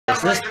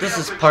this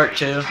is part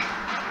 2,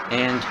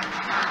 and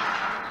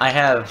I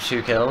have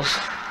 2 kills,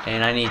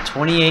 and I need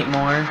 28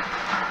 more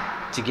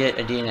to get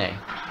a DNA.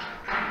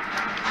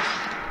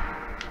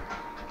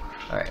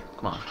 Alright,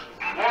 come on.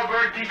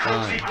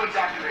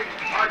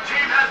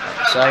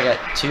 So I got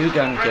 2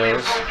 gun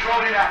kills.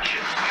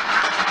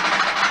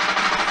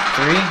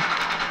 3.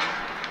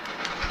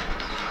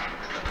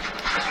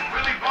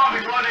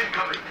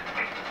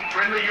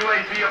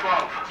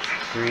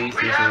 Three.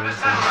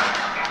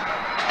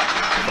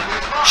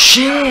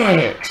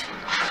 Shit!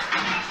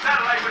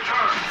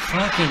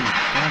 Fucking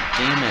god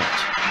damn it.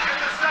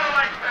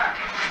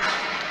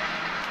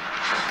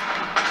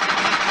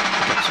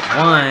 Okay,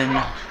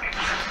 1.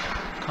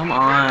 Come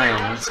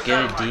on, let's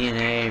get a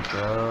DNA,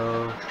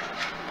 bro.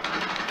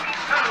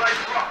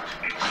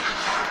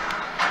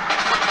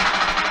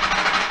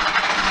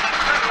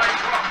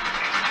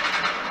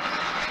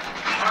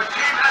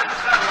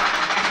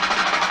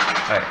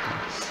 Alright.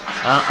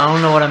 I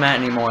don't know what I'm at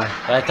anymore.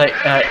 I thought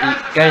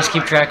you guys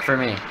keep track for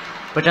me.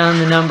 Put down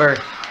the number.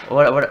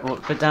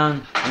 Put down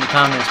in the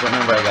comments what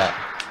number I got.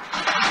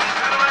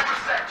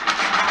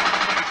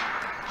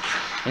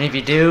 And if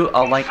you do,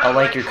 I'll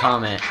like your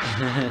comment.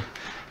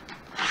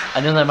 I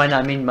know that might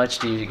not mean much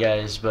to you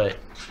guys, but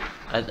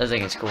I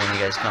think it's cool when you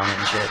guys comment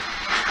and shit.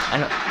 I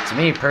know, to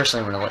me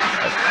personally, when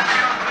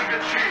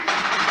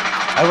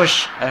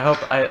I hope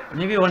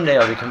maybe one day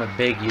I'll become a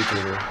big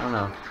YouTuber. I don't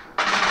know.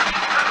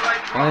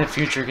 Only the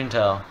future can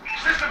tell.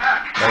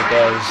 Right,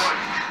 guys?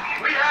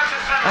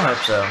 I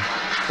hope so.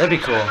 That'd be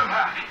cool.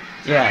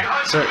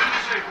 Yeah, so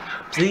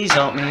please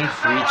help me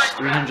reach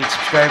 300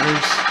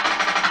 subscribers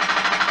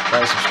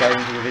by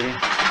subscribing to the video.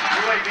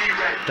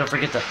 Don't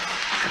forget the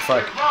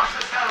fuck.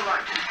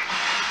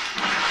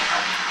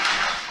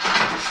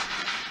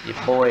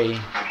 Yeah, boy.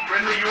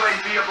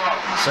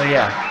 So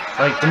yeah,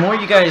 like the more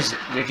you guys,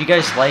 if you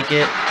guys like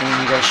it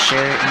and you guys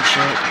share it and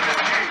shit,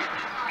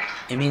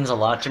 it means a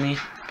lot to me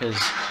because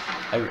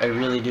I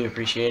really do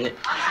appreciate it.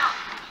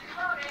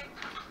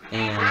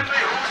 And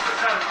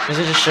because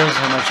it just shows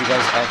how much you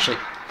guys actually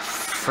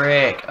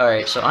frick.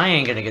 Alright, so I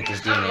ain't gonna get this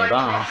DNA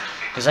bomb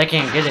because I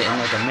can't get it in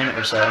like a minute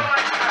or so.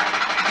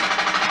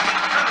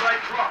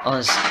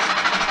 Unless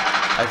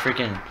I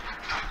freaking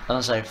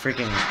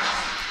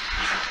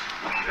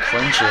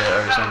clinch it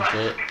or some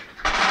shit.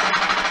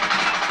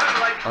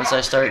 Once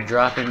I start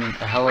dropping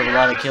a hell of a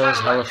lot of kills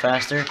hella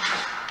faster.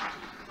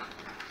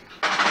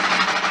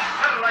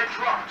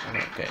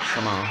 Okay,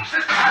 come on.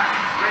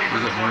 You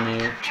get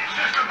nuked.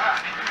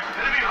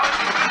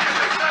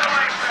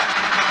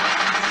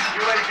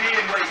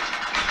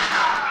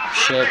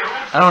 Shit.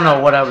 I don't know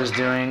what I was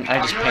doing.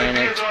 I just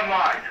panicked.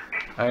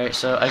 Alright,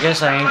 so I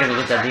guess I ain't gonna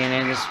get that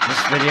DNA in this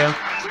video.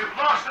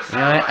 You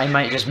know what? I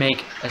might just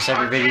make a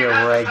separate video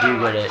where I do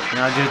get it. And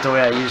I'll do it the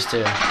way I used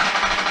to.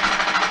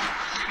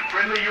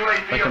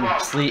 Like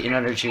complete and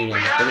utter cheating.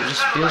 But it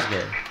just feels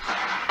good.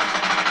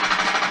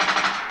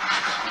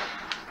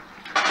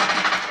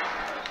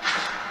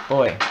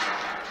 Boy.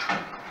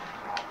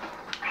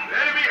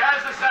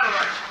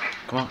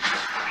 Come on.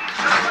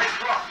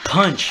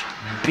 Punch,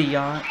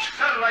 biatch.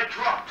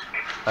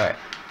 Alright.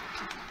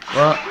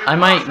 Well, I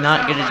might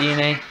not get a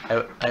DNA.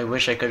 I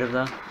wish I could have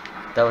though.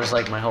 That was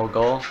like my whole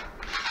goal.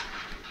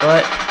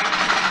 But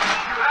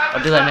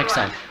I'll do that next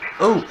time.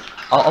 Oh,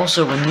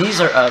 also when these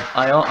are up,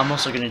 I'm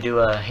also gonna do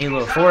a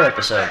Halo 4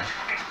 episode.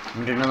 I'm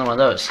gonna do another one of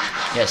those.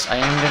 Yes, I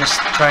am gonna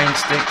try and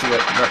stick to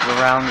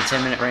around the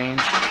 10-minute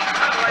range.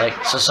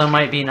 Like, so some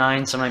might be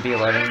 9, some might be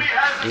 11,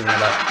 even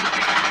about.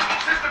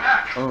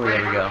 Oh,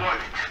 there we go.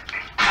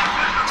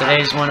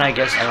 Today's one, I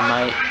guess I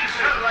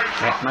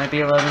might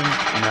be 11. No,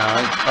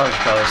 I'll just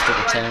probably stick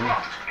with 10.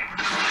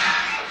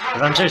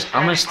 But I'm serious,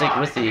 I'm gonna stick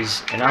with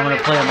these, and I'm gonna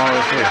play them all the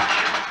way through.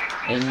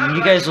 And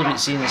you guys will be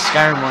seeing the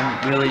Skyrim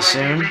one really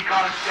soon.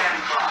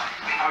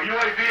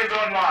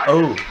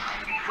 Oh.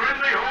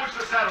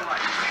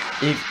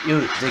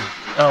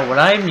 What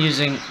I'm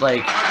using,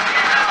 like,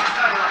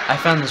 I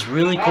found this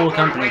really cool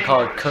company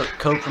called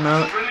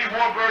Co-Promote.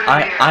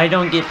 I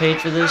don't get paid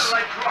for this.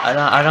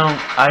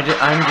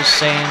 I'm just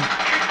saying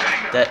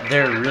that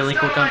they're a really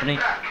cool company.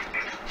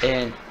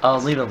 And I'll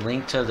leave a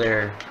link to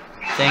their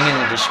thing in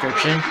the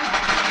description.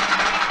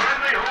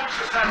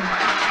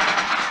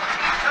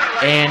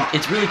 And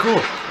it's really cool.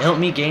 It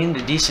helped me gain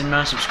a decent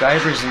amount of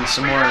subscribers and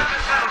some more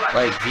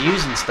like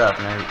views and stuff.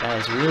 And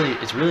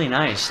it's really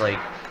nice. Like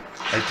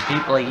the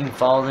people, like you can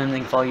follow them, they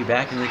can follow you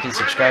back, and they can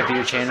subscribe to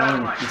your channel.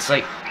 And it's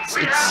like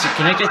it's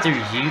connected through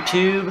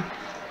YouTube.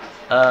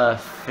 I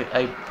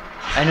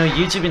know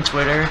YouTube and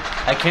Twitter.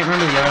 I can't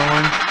remember the other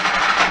one,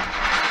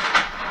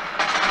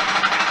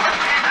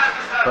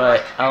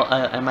 but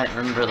I might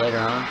remember it later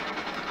on.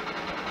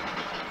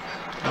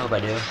 I hope I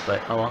do,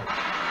 but oh well.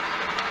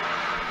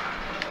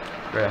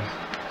 Bruh.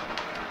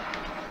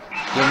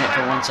 Getting it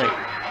for 1 sec.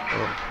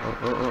 Oh.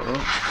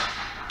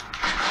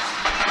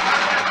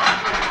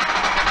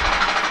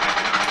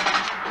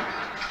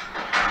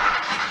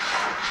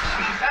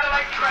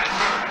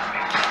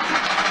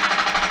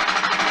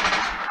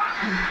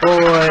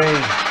 Boy.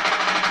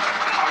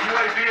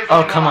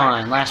 Oh, come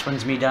on. Last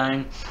one's me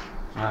dying.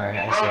 Alright,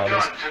 I see how it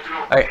is.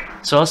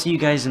 Alright, so I'll see you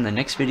guys in the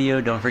next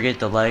video. Don't forget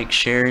to like,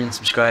 share, and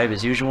subscribe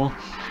as usual.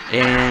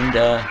 And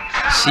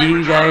see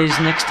you guys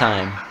next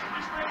time.